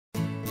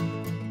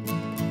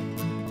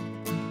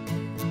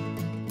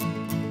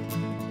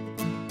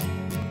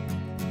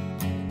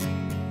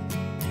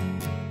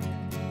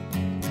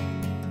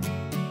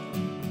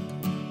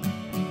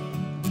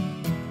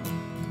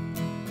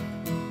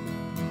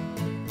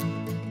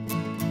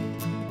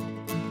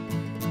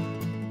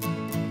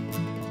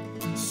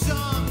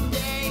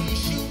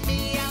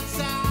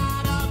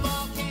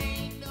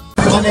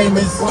My name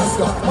is.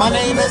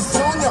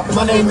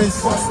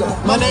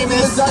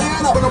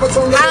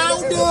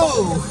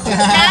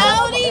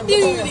 Howdy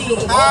doody.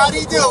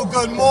 Howdy do.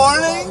 Good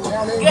morning,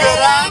 good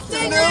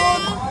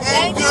afternoon,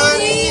 and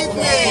good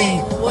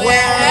evening,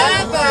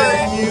 wherever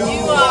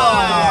you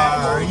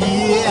are.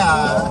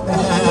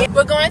 Yeah.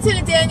 We're going to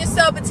the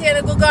Stowe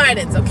Botanical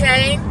Gardens,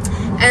 okay?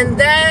 And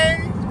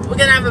then we're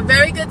gonna have a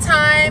very good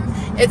time.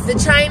 It's the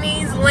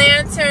Chinese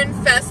Lantern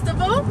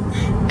Festival,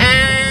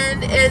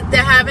 and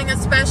they're having a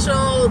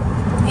special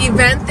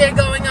event they're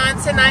going on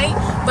tonight.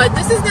 But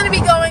this is going to be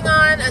going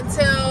on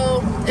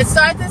until, it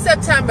starts in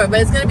September,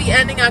 but it's going to be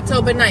ending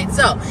October 9th.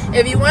 So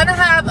if you want to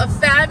have a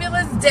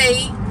fabulous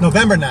date.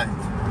 November 9th.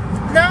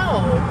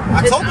 No.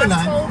 October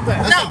 9th.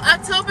 No,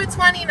 October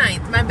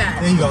 29th. My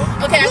bad. There you go.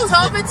 Okay,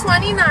 October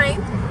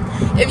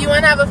 29th. If you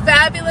want to have a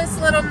fabulous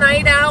little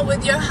night out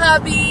with your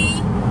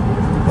hubby.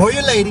 Or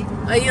your lady.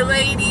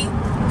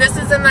 This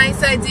is a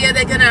nice idea.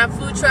 They're going to have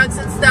food trucks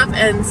and stuff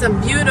and some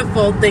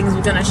beautiful things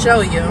we're going to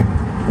show you.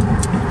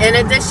 In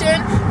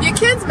addition, your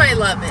kids might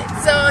love it.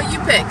 So you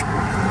pick.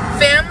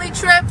 Family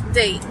trip,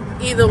 date.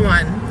 Either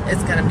one.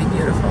 It's going to be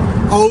beautiful.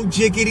 Oh,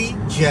 jiggity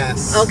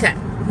Jess. Okay.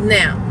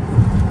 Now,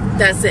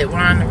 that's it. We're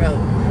on the road.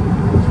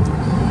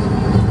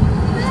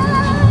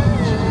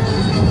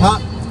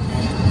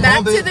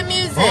 Back to the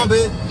music.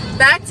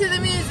 Back to the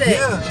music.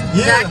 Yeah.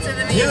 Back to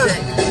the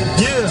music.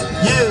 Yeah.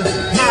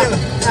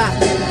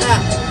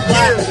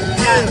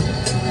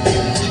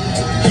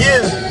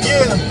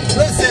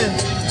 Listen,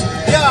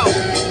 yo,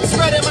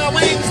 spreading my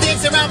wings,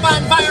 dance around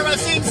bonfire, I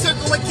sing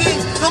circle with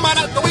kings. Come on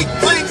out the weak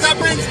flames I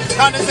bring.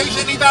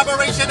 Condensation,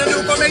 evaporation, a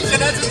new formation,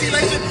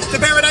 hesitation. To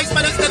paradise,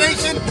 my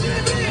destination.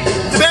 Yeah.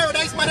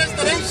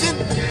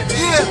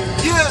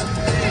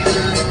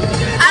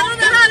 I don't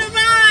know how to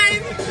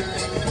rhyme.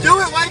 Do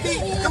it, wifey.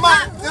 Come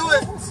on, do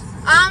it.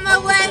 On my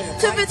way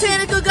to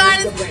Botanical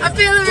Gardens. I'm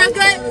feeling real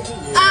good.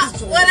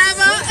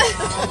 Whatever.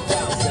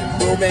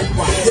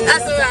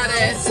 That's about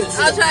it.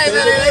 I'll try it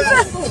better next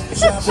time.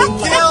 She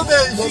killed it,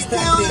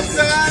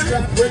 son.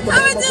 I'm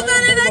gonna do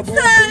better next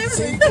time.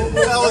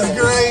 That was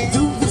great.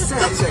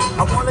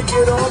 I wanna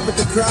get on with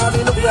the crowd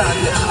in the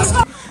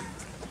crowd.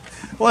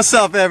 What's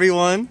up,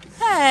 everyone?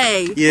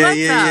 Hey.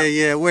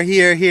 Yeah. We're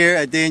here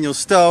at Daniel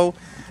Stowe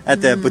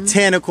at the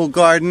Botanical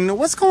Garden.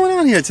 What's going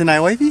on here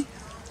tonight, wifey?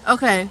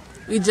 Okay,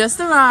 we just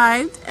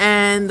arrived,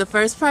 and the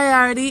first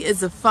priority is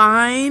to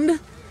find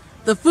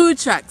the food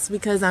trucks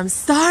because I'm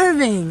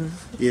starving.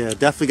 Yeah,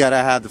 definitely gotta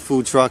have the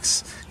food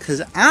trucks because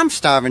I'm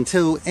starving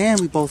too, and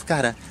we both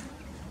gotta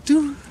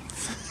do.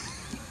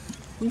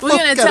 We're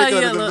gonna tell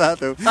you a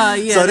little.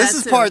 Yeah, so this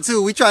is part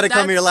 2. We tried to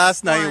come here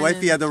last night.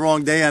 Wifey had the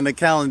wrong day on the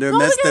calendar,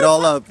 messed it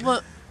all up.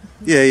 Well,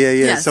 yeah.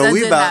 Yes, so that we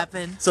did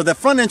happen. So the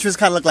front entrance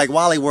kind of looked like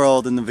Wally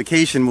World in the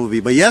Vacation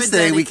movie. But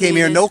yesterday we came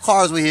here, no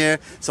cars were here,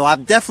 so I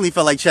definitely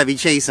felt like Chevy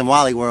Chase in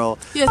Wally World.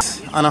 Yes.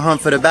 On a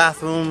hunt for the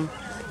bathroom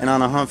and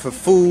on a hunt for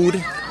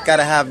food.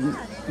 Gotta have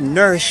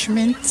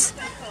nourishment.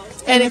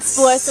 And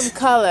explore some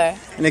color.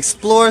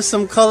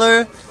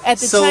 At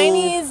the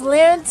Chinese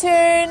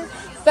Lantern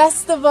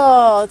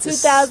Festival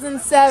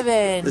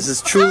 2007. This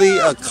is truly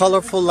a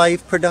colorful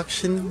life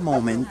production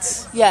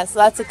moment. Yes,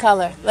 lots of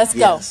color. Let's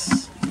go.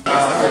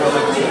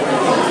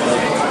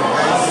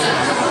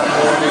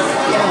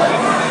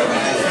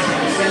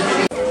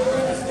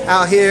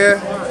 Out here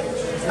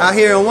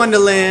in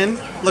Wonderland,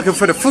 looking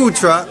for the food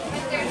truck.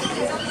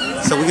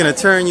 So we're gonna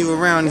turn you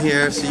around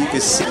here so you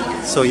can see.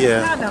 So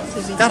yeah,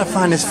 gotta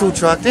find this food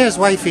truck. There's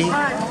wifey.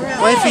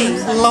 Wifey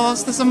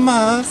lost as a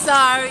mug.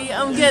 Sorry,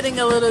 I'm getting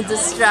a little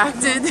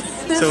distracted.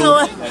 There's a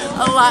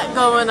lot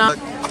going on.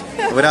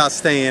 Without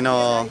staying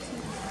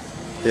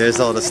there's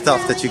all the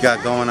stuff that you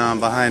got going on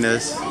behind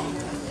us.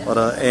 All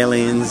the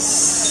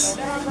aliens.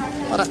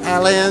 But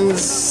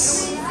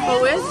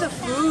where's the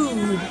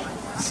food?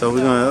 So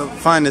we're gonna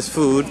find this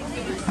food.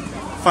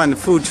 Find the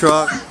food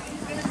truck.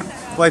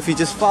 Wifey,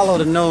 just follow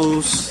the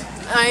nose.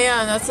 I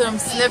am. That's what I'm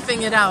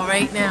sniffing it out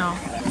right now.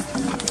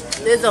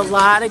 There's a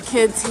lot of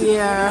kids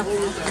here.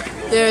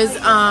 There's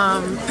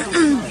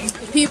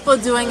people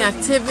doing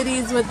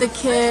activities with the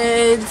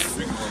kids,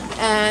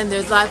 and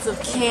there's lots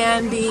of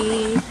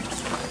candy,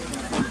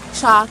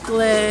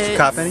 chocolate,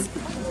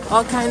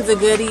 all kinds of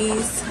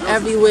goodies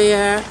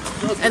everywhere.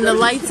 And the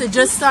lights are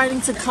just starting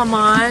to come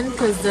on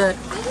because the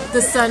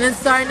sun is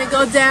starting to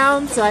go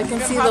down, so I can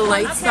see the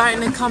lights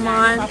starting to come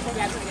on.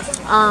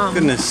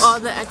 Goodness. All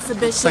the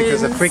exhibitions. It's like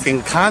there's a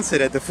freaking concert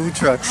at the food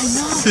trucks. I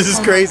know. This is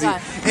crazy.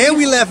 And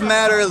we left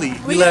mad early.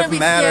 We're gonna be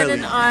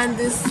standing on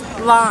this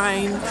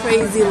line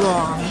crazy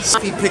long.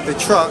 Wifey picked the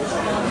truck.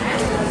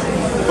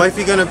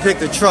 Wifey gonna pick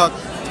the truck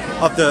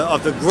of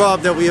the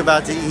grub that we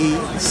about to eat.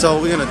 So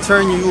we're gonna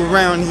turn you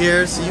around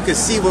here so you can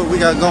see what we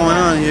got going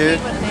on here.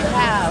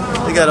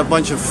 They got a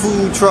bunch of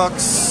food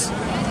trucks.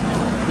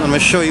 I'm gonna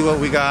show you what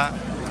we got.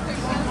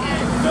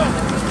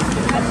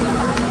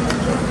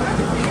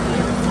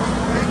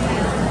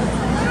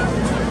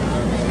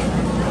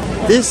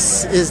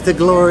 This is the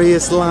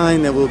glorious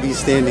line that we'll be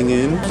standing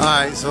in.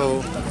 Alright,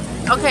 so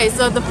Okay,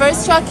 so the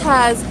first truck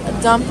has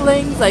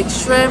dumplings like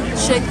shrimp,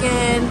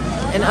 chicken,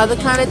 and other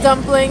kind of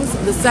dumplings.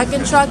 The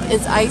second truck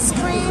is ice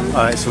cream.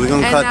 All right, so we're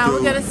gonna cut through.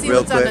 And now we're gonna see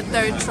what's on the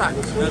third truck.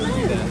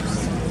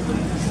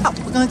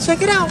 We're gonna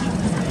check it out.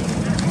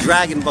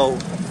 Dragon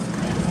boat.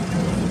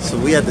 So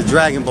we at the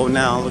dragon boat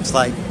now. Looks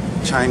like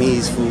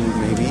Chinese food,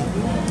 maybe.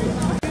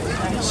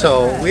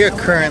 So we are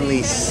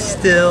currently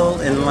still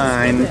in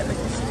line.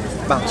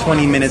 About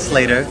 20 minutes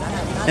later,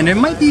 and there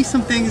might be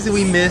some things that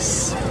we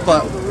miss,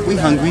 but we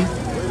hungry.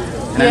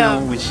 And I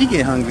know when she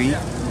get hungry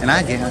and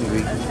I get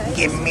hungry,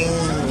 get mean.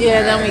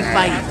 Yeah, then we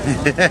fight.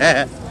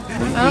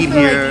 I don't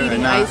feel like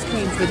eating ice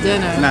cream for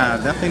dinner. Nah,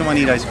 definitely don't want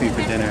to eat ice cream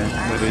for dinner.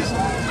 But there's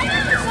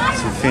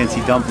some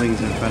fancy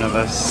dumplings in front of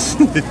us.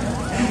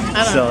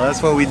 So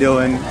that's what we're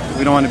doing.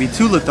 We don't want to be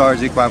too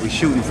lethargic while we're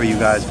shooting for you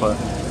guys, but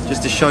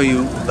just to show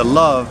you the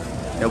love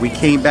that we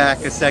came back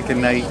a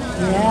second night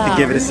to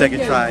give it a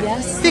second try.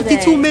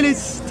 52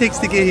 minutes takes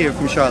to get here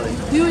from Charlotte.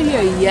 We were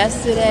here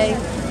yesterday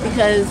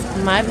because,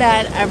 my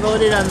bad, I wrote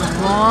it on the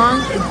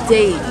wrong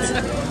date.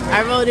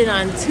 I wrote it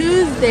on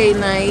Tuesday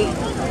night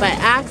by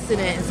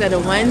accident instead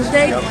of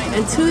Wednesday,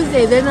 and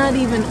Tuesday they're not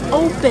even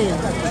open.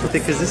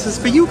 Because this is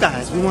for you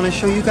guys. We want to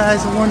show you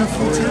guys a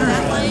wonderful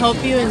time. I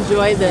hope you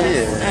enjoy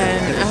this,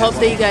 and I hope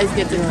that you guys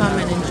get to come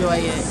and enjoy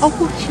it. Oh,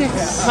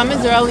 yes. Come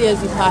as early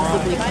as you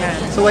possibly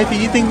can. So, wifey,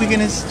 you think we're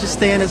gonna just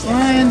stay in this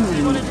line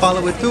and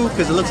follow it through?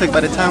 Because it looks like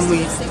by the time we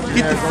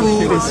get the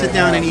food and sit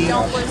down and eat,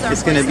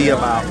 it's gonna be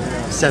about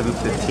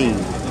 7:15.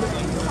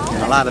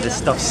 And a lot of this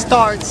stuff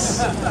starts.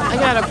 I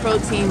got a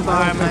protein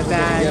bar in my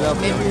bag.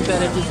 Maybe we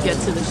better just get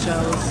to the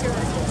shows.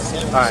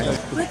 All right.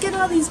 Look at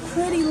all these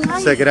pretty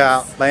lights. Check it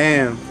out.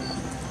 Bam.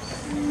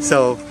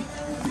 So,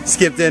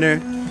 skip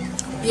dinner.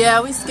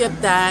 Yeah, we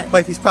skipped that.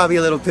 Wifey's probably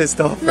a little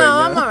pissed off right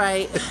now. No, I'm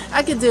alright.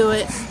 I could do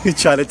it. We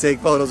try to take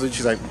photos and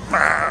she's like,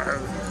 "Barr."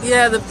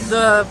 Yeah, the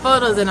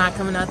photos are not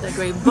coming out that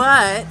great,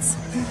 but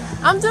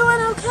I'm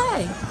doing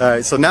okay.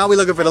 Alright, so now we're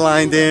looking for the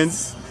lion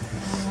dance.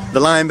 The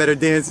lion better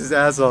dance his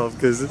ass off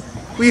because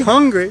we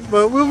hungry,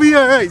 but we'll be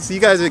alright. So you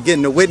guys are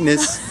getting to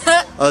witness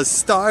us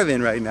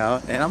starving right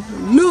now, and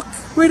I'm look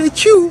right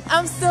at you.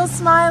 I'm still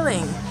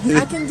smiling.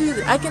 I can do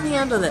this. I can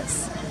handle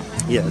this.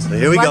 Yeah, so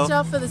here we go. Watch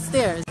out for the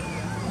stairs.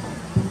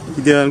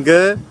 You doing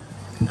good?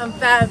 I'm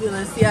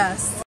fabulous,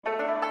 yes.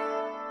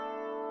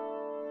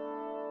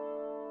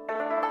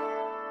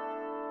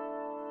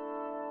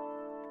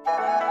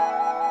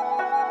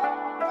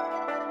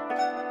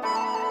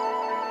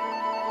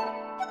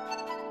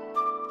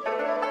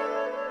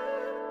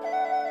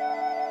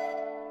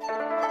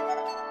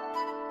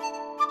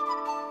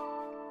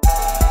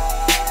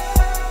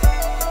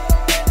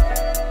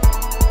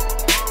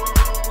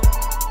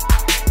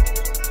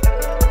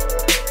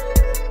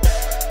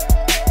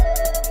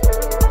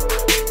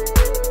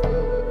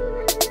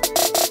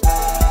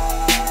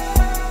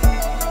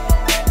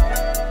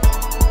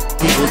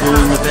 People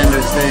doing the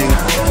vendors thing.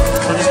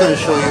 I'm just going to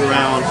show you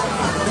around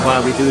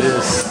while we do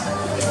this.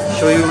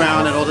 Show you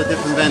around at all the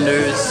different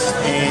vendors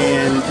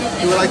and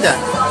do it like that.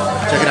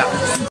 Check it out.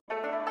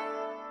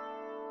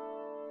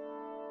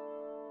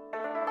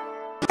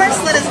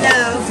 First, let us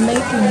know. It's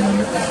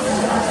making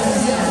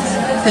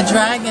the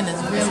dragon is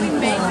really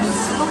famous.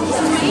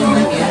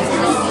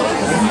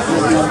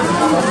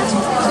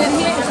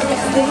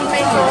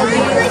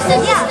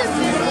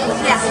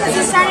 Yeah. Because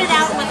it started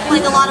out with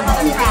like a lot of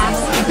other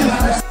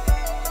crafts.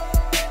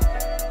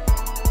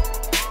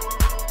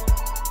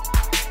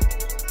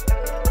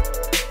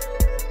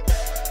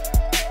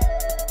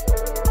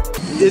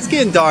 It's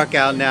getting dark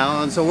out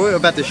now, and so we're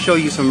about to show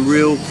you some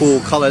real cool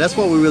color. That's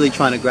what we're really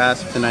trying to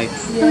grasp tonight.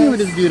 Yes. Look at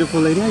this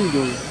beautiful lady. How you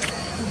doing?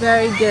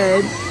 Very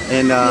good.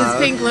 And His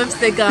pink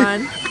lipstick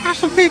on. got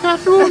some pink I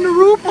threw on the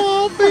roof,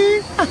 all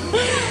thing.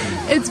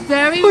 It's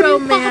very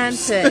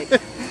romantic.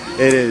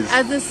 It is.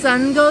 As the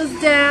sun goes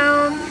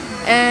down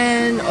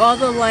and all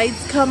the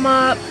lights come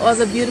up, all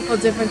the beautiful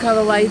different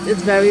color lights,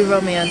 it's very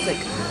romantic.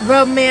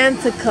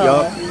 Romantical.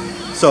 Yup.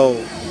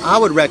 So I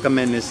would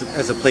recommend this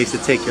as a place to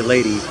take your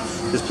lady.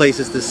 There's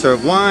places to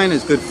serve wine,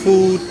 there's good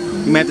food.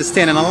 You may have to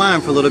stand in a line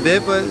for a little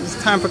bit, but it's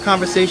time for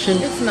conversation.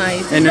 It's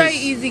nice. And it's very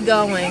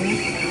easygoing.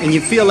 And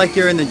you feel like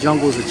you're in the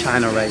jungles of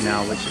China right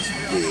now, which is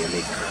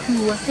really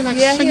cool. I feel like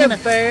yeah, singing hear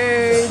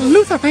birds,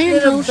 Luther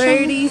Vandross little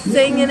birdies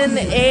singing in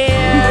the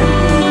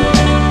air.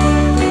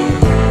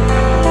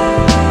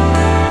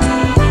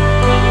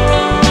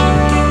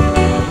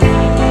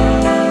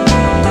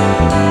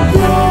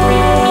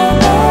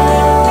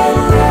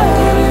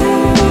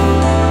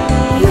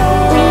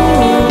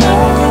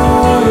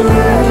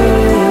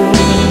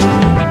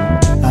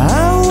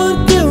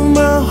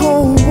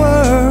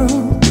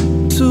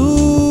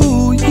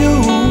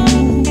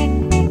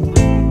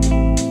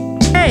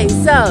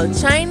 So,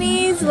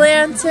 Chinese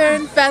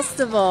Lantern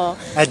Festival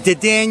at the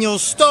Daniel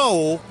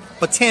Stowe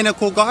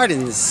Botanical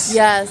Gardens.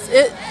 Yes,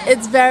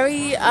 it's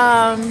very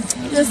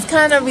just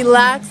kind of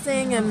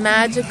relaxing and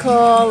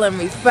magical and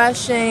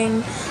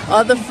refreshing.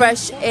 All the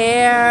fresh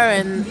air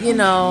and, you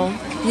know,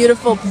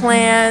 beautiful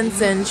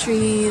plants and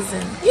trees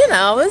and, you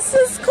know, it's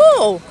just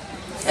cool.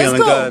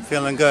 Feeling cool. good,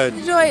 feeling good.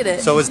 Enjoyed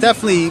it. So it's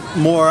definitely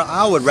more,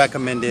 I would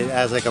recommend it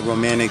as like a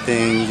romantic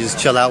thing. You just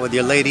chill out with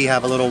your lady,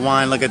 have a little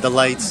wine, look at the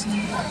lights,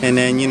 and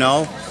then, you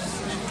know,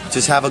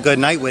 just have a good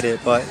night with it.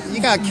 But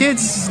you got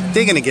kids,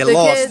 they're going to get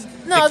lost.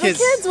 The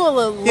kids will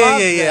love Yeah.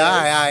 this.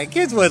 All right.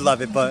 Kids would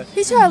love it, but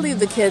He tried to leave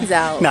the kids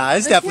out. nah,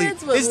 it's definitely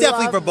for both. This. It's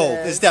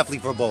definitely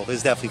for both.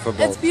 It's definitely for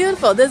both. It's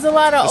beautiful. There's a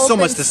lot of There's open so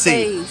much to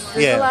see. space.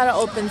 There's Yeah. a lot of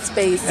open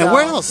space. And so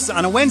where else?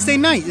 On a Wednesday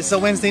night. It's a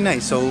Wednesday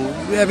night, so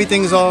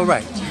everything's all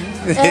right.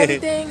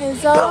 Everything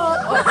is all.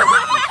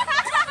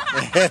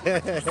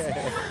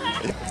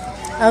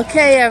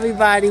 Okay,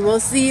 everybody. We'll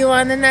see you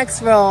on the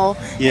next roll.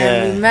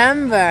 Yeah. And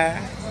remember,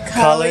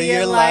 Color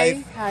your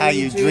life how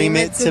you dream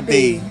it to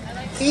be.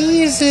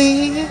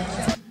 Easy.